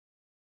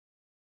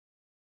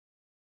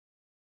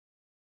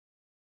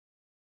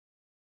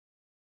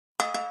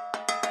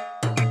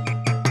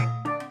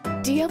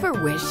Do you ever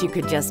wish you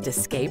could just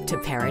escape to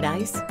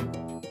paradise?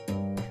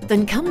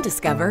 Then come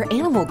discover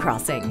Animal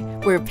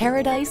Crossing, where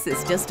paradise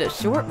is just a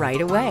short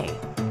ride away.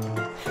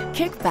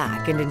 Kick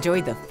back and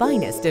enjoy the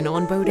finest in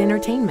on-boat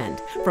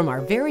entertainment from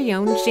our very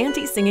own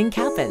shanty singing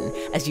cabin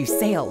as you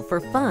sail for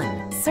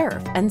fun,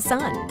 surf, and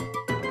sun.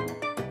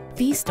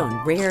 Feast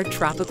on rare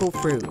tropical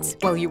fruits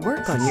while you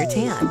work on your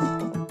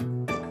tan.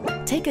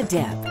 Take a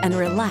dip and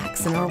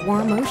relax in our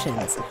warm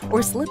oceans,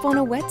 or slip on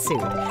a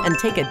wetsuit and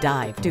take a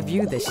dive to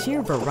view the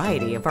sheer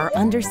variety of our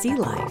undersea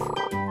life.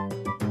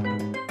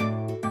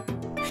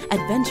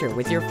 Adventure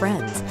with your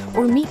friends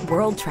or meet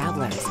world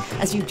travelers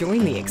as you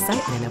join the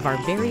excitement of our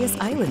various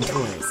island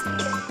tours.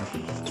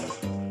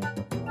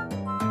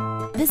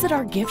 Visit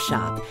our gift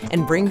shop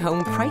and bring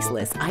home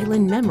priceless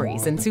island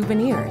memories and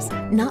souvenirs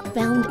not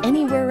found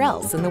anywhere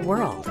else in the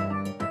world.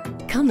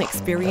 Come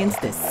experience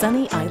this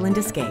sunny island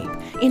escape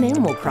in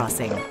Animal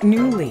Crossing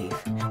New Leaf,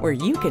 where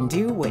you can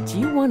do what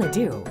you want to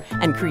do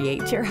and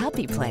create your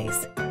happy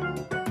place.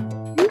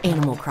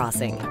 Animal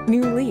Crossing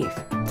New Leaf.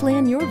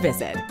 Plan your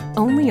visit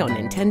only on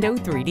Nintendo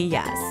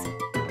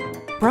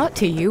 3DS. Brought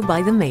to you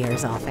by the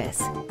Mayor's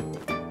Office.